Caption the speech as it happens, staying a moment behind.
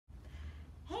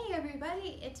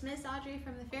everybody, it's Miss Audrey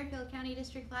from the Fairfield County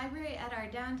District Library at our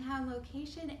downtown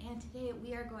location, and today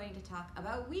we are going to talk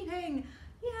about weaving.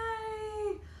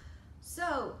 Yay!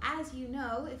 So, as you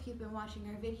know, if you've been watching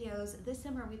our videos, this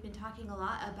summer we've been talking a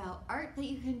lot about art that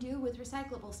you can do with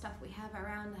recyclable stuff we have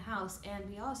around the house, and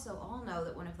we also all know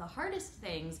that one of the hardest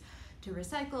things to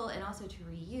recycle and also to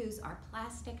reuse are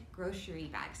plastic grocery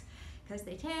bags, because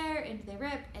they tear and they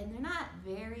rip and they're not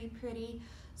very pretty.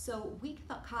 So we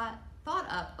thought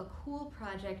up a cool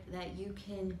project that you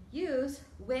can use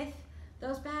with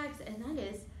those bags, and that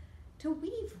is to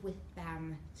weave with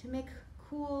them to make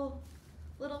cool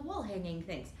little wall hanging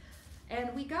things.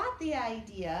 And we got the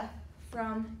idea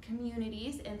from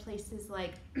communities in places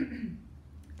like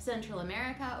Central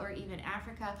America or even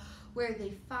Africa, where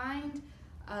they find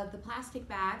the plastic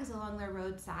bags along their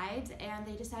roadsides, and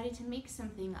they decided to make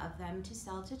something of them to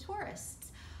sell to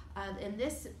tourists. In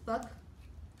this book,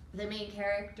 the main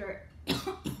character,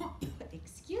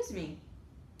 excuse me,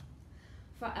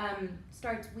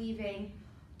 starts weaving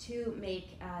to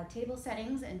make table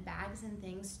settings and bags and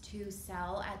things to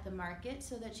sell at the market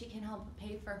so that she can help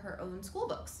pay for her own school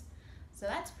books. So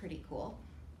that's pretty cool.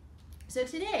 So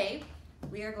today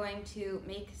we are going to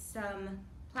make some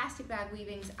plastic bag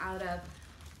weavings out of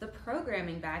the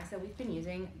programming bags that we've been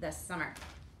using this summer.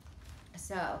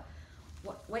 So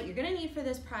what you're going to need for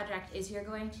this project is you're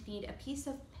going to need a piece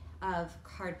of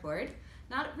cardboard,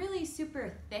 not really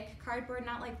super thick cardboard,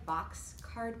 not like box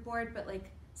cardboard, but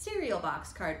like cereal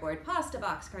box cardboard, pasta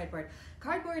box cardboard,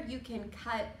 cardboard you can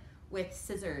cut with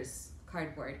scissors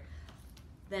cardboard.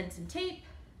 Then some tape,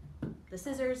 the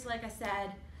scissors like I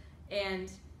said,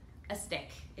 and a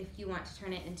stick if you want to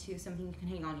turn it into something you can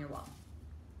hang on your wall.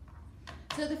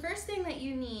 So the first thing that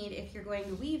you need if you're going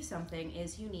to weave something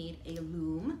is you need a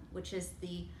loom, which is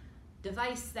the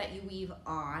device that you weave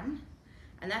on.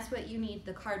 And that's what you need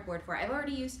the cardboard for. I've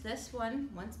already used this one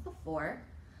once before.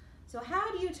 So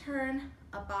how do you turn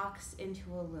a box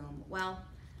into a loom? Well,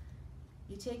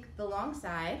 you take the long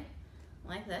side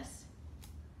like this,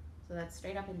 so that's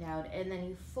straight up and down, and then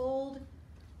you fold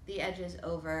the edges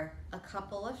over a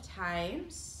couple of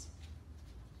times,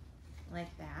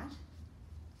 like that,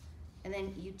 and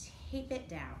then you tape it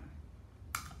down.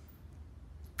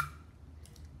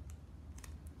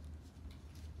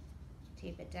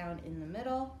 Tape it down in the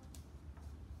middle,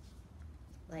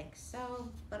 like so,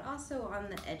 but also on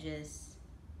the edges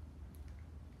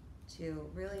to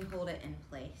really hold it in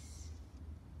place.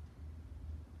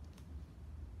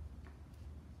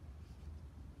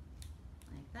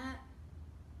 Like that.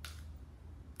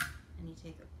 And you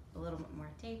take a little bit more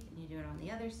tape and you do it on the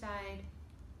other side,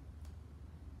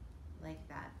 like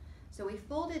that. So we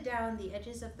folded down the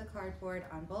edges of the cardboard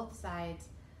on both sides,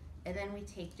 and then we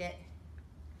taped it.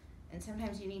 And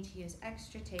sometimes you need to use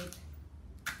extra tape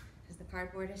because the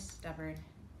cardboard is stubborn.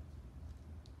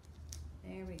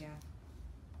 There we go.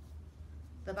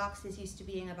 The box is used to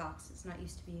being a box, it's not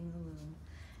used to being a loom.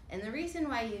 And the reason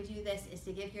why you do this is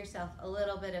to give yourself a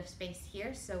little bit of space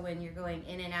here, so when you're going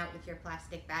in and out with your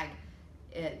plastic bag,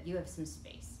 you have some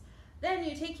space. Then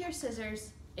you take your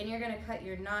scissors and you're gonna cut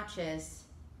your notches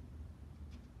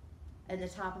in the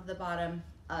top of the bottom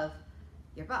of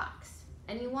your box.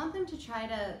 And you want them to try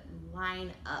to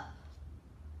line up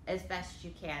as best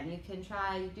you can. You can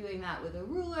try doing that with a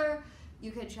ruler.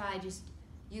 You could try just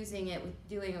doing it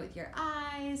with your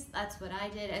eyes. That's what I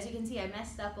did. As you can see, I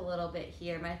messed up a little bit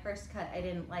here. My first cut, I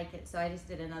didn't like it, so I just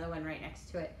did another one right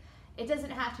next to it. It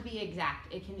doesn't have to be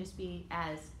exact. It can just be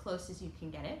as close as you can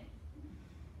get it.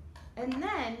 And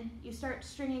then you start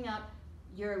stringing up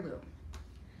your loom.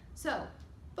 So,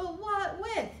 but what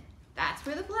with? That's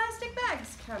where the plastic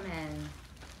bags come in.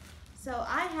 So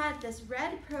I had this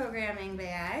red programming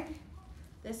bag.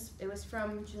 It was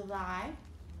from July.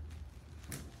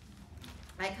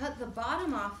 I cut the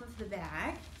bottom off of the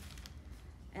bag,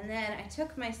 and then I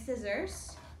took my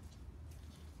scissors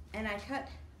and I cut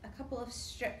a couple of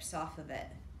strips off of it.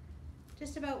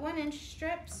 Just about 1-inch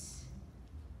strips.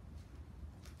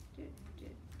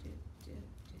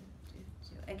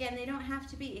 Again, they don't have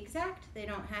to be exact, they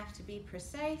don't have to be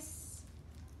precise.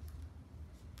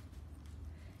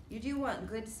 You do want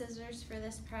good scissors for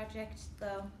this project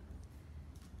though.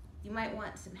 You might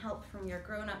want some help from your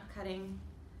grown-up cutting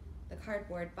the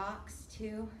cardboard box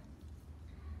too.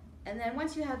 And then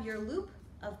once you have your loop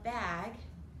of bag,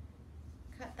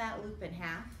 cut that loop in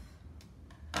half,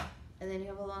 and then you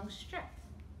have a long strip.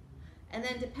 And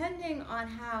then depending on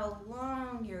how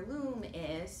long your loom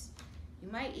is, you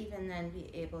might even then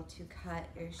be able to cut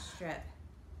your strip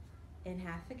in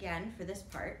half again for this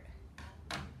part,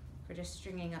 for just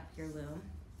stringing up your loom.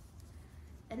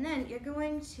 And then you're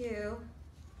going to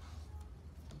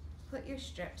put your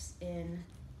strips in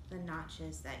the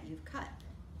notches that you've cut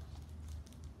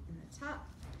in the top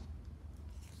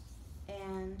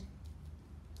and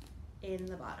in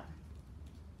the bottom,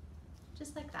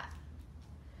 just like that.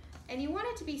 And you want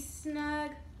it to be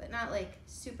snug, but not like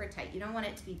super tight. You don't want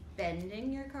it to be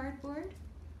bending your cardboard.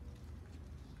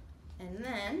 And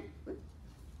then,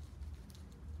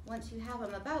 once you have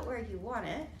them about where you want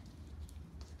it,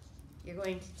 you're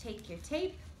going to take your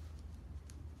tape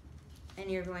and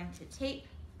you're going to tape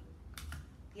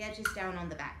the edges down on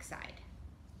the back side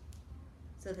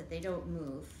so that they don't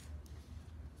move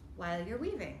while you're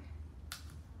weaving.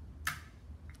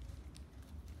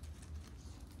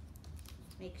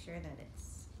 Make sure that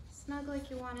it's snug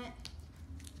like you want it,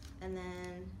 and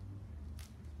then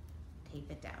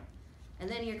tape it down. And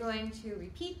then you're going to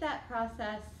repeat that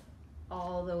process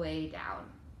all the way down.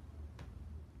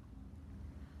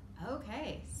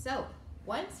 Okay, so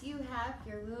once you have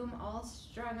your loom all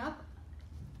strung up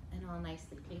and all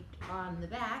nicely taped on the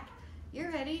back,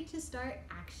 you're ready to start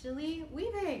actually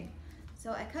weaving.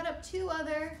 So I cut up 2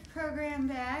 other program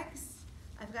bags.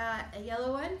 I've got a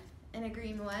yellow one and a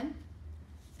green one.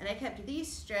 And I kept these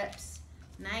strips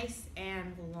nice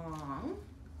and long.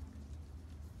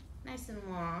 Nice and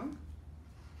long.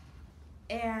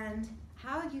 And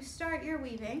how you start your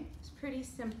weaving is pretty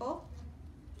simple.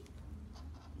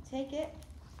 You take it,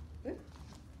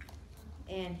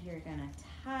 and you're gonna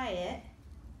tie it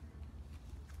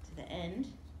to the end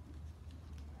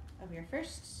of your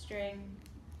first string,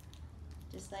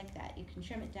 just like that. You can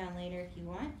trim it down later if you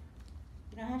want.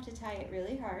 You don't have to tie it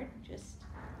really hard, just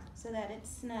so that it's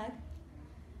snug.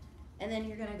 And then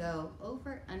you're gonna go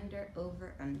over, under,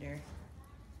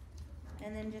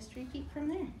 and then just repeat from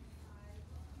there.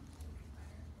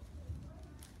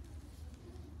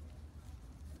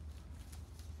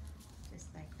 Just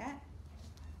like that.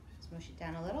 Smush it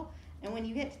down a little. And when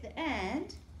you get to the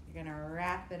end, you're gonna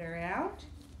wrap it around.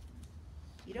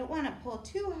 You don't wanna pull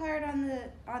too hard on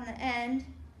the end,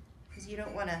 because you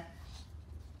don't wanna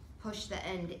push the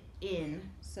end in.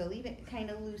 So leave it kind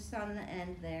of loose on the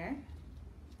end there.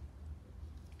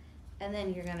 And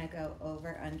then you're gonna go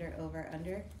over,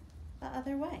 under the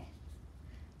other way.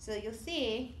 So you'll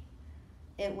see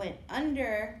it went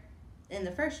under in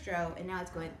the first row, and now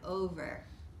it's going over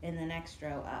in the next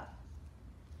row up.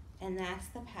 And that's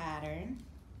the pattern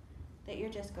that you're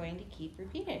just going to keep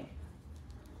repeating.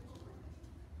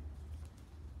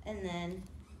 And then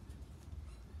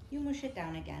you mush it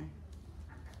down again.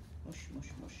 Mush, mush,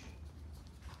 mush.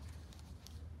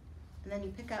 And then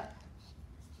you pick up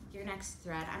your next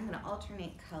thread. I'm gonna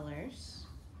alternate colors.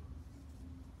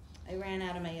 I ran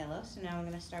out of my yellow, so now I'm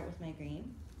gonna start with my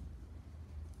green.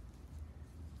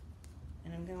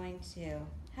 And I'm going to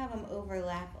have them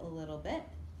overlap a little bit.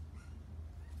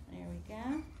 There we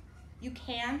go. You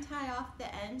can tie off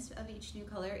the ends of each new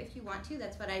color if you want to.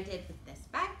 That's what I did with this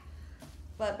bag.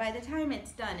 But by the time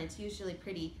it's done, it's usually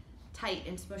pretty tight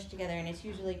and smushed together, and it's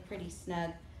usually pretty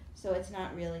snug, so it's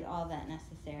not really all that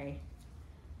necessary.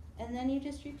 And then you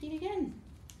just repeat again.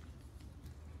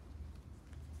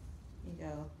 You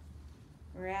go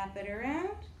wrap it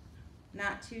around,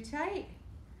 not too tight,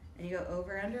 and you go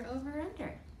over, under.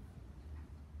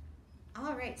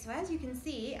 All right, so as you can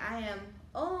see, I am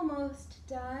almost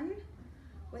done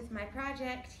with my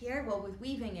project here, well, with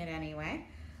weaving it anyway.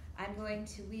 I'm going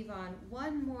to weave on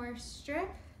one more strip.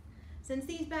 Since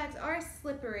these bags are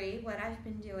slippery, what I've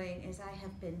been doing is I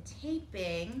have been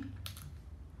taping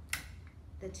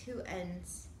the 2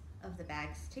 ends of the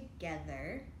bags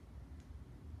together.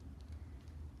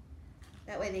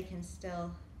 That way they can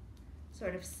still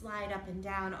sort of slide up and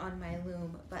down on my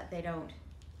loom, but they don't,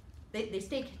 they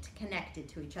stay connected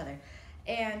to each other.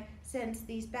 And since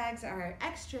these bags are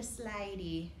extra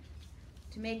slidey,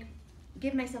 to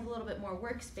give myself a little bit more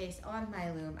workspace on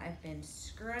my loom, I've been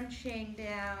scrunching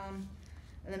down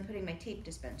and then putting my tape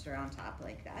dispenser on top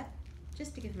like that,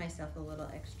 just to give myself a little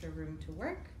extra room to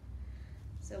work.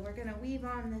 So we're gonna weave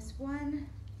on this one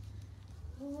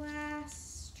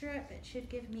last strip. It should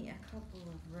give me a couple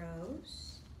of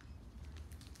rows.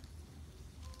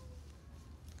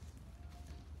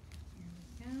 Here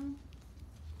we go.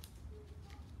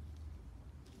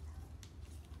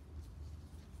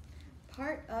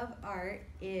 Part of art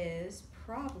is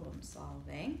problem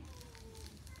solving.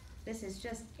 This is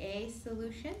just a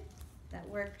solution that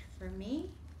worked for me.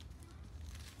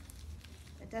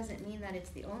 It doesn't mean that it's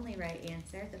the only right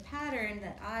answer. The pattern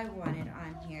that I wanted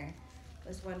on here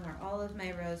was one where all of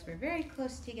my rows were very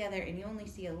close together and you only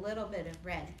see a little bit of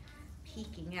red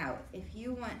peeking out. If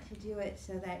you want to do it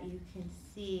so that you can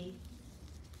see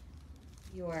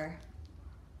your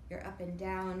up and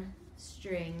down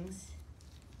strings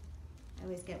I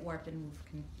always get warp and woof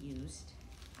confused.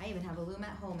 I even have a loom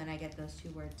at home and I get those two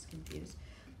words confused.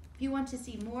 If you want to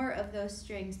see more of those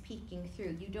strings peeking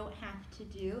through, you don't have to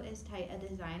do as tight a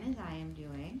design as I am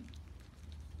doing.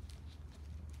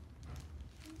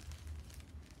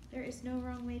 There is no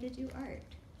wrong way to do art.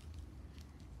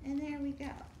 And there we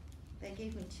go. That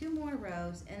gave me 2 more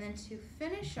rows, and then to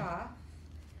finish off,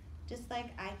 just like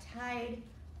I tied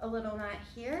a little knot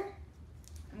here,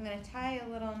 I'm gonna tie a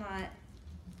little knot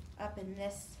up in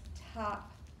this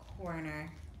top corner.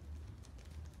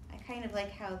 I kind of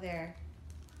like how they're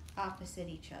opposite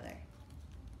each other.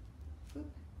 Boop.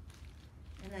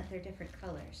 And that they're different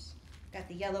colors. Got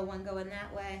the yellow one going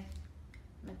that way,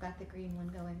 and I've got the green one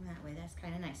going that way. That's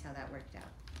kind of nice how that worked out.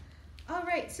 All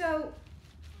right, so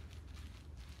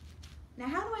now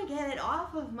how do I get it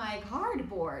off of my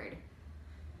cardboard?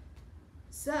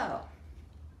 So,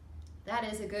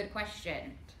 that is a good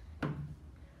question.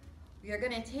 We are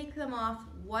going to take them off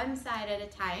one side at a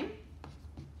time.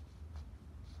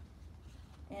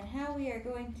 And how we are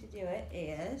going to do it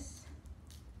is,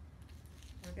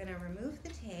 we're going to remove the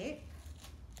tape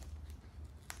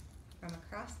from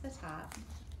across the top.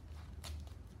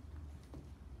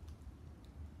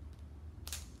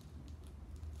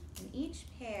 And each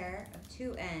pair of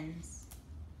 2 ends,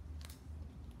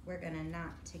 we're going to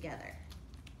knot together.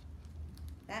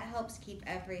 That helps keep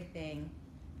everything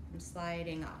from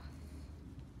sliding off.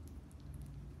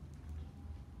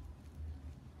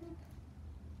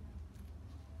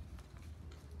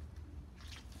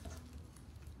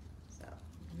 So,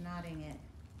 I'm knotting it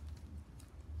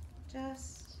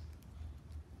just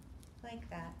like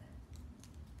that.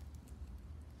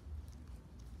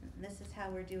 And this is how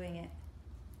we're doing it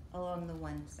along the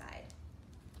one side.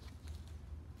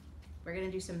 We're going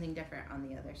to do something different on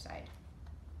the other side.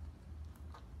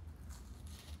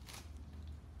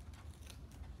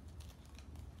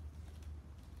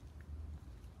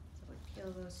 So we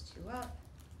peel those 2 up,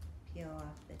 peel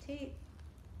off the tape.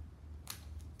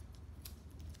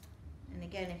 And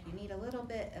again, if you need a little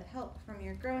bit of help from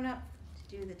your grown-up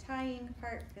to do the tying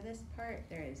part for this part,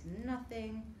 there is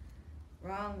nothing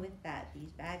wrong with that.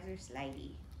 These bags are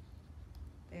slidey.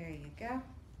 There you go. And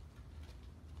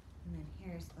then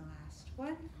here's the last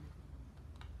one.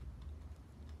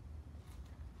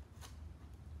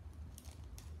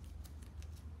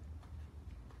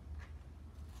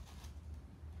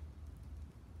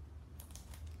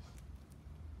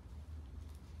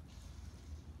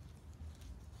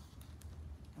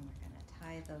 And we're going to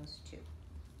tie those 2.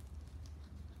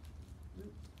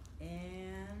 Loop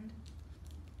and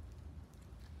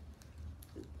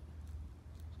loop.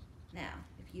 Now,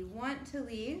 if you want to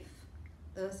leave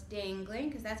those dangling,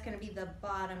 because that's going to be the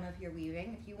bottom of your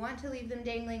weaving, if you want to leave them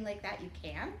dangling like that, you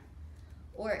can.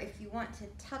 Or if you want to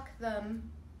tuck them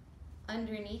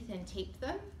underneath and tape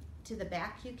them to the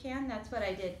back, you can. That's what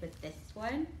I did with this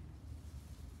one.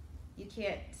 You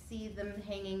can't see them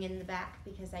hanging in the back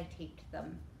because I taped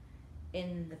them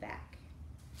in the back.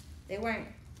 They weren't,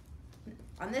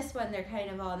 on this one they're kind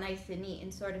of all nice and neat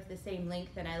and sort of the same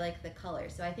length, and I like the color,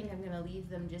 so I think I'm going to leave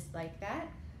them just like that.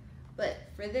 But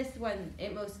for this one,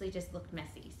 it mostly just looked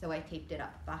messy, so I taped it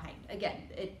up behind. Again,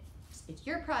 it's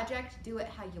your project, do it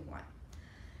how you want.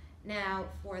 Now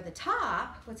for the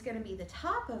top, what's going to be the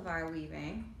top of our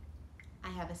weaving, I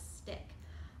have a stick.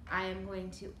 I am going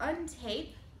to untape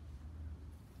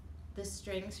the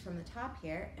strings from the top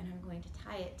here, and I'm going to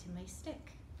tie it to my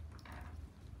stick.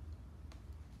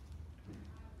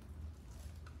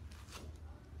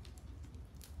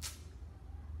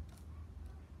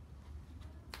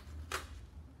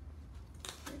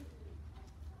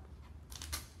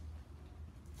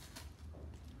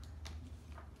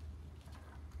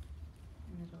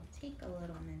 And it'll take a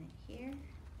little minute here.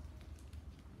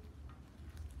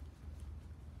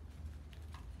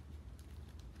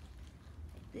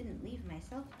 Didn't leave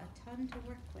myself a ton to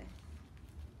work with.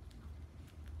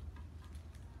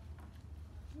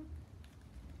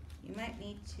 You might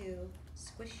need to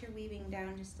squish your weaving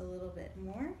down just a little bit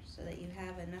more so that you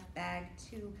have enough bag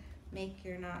to make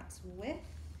your knots with.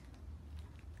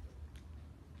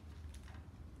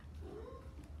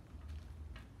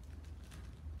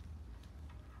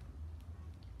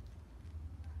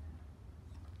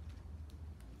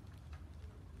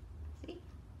 See?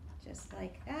 Just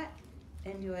like that.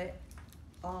 And do it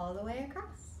all the way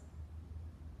across.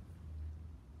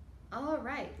 All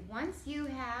right, once you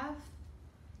have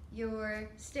your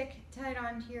stick tied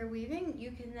onto your weaving, you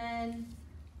can then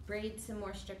braid some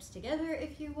more strips together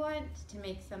if you want to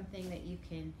make something that you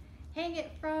can hang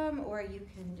it from, or you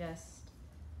can just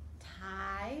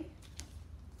tie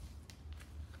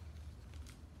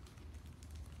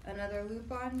another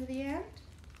loop onto the end,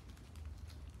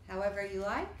 however you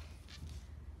like,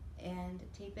 and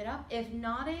tape it up. If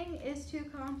knotting is too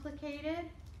complicated,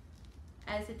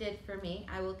 as it did for me,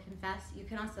 I will confess, you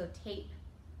can also tape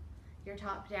your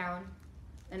top down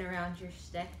and around your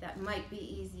stick. That might be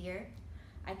easier.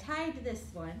 I tied this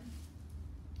one.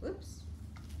 Whoops.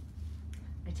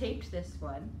 I taped this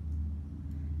one.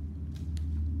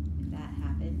 If that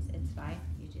happens, it's fine.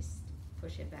 You just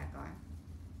push it back on.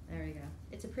 There we go.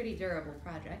 It's a pretty durable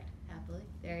project, happily.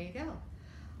 There you go.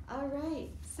 All right,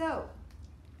 so,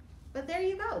 but there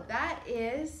you go. That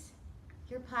is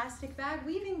your plastic bag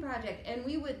weaving project. And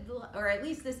we would, or at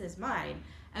least this is mine,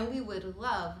 and we would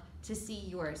love to see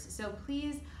yours. So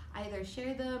please either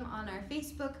share them on our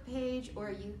Facebook page or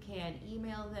you can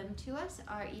email them to us.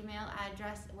 Our email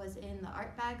address was in the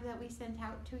art bag that we sent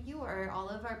out to you, or all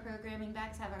of our programming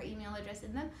bags have our email address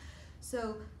in them.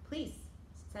 So please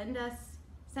send us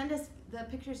the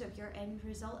pictures of your end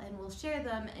result and we'll share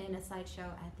them in a slideshow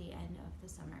at the end of the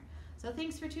summer. So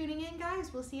thanks for tuning in,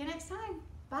 guys. We'll see you next time.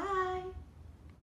 Bye.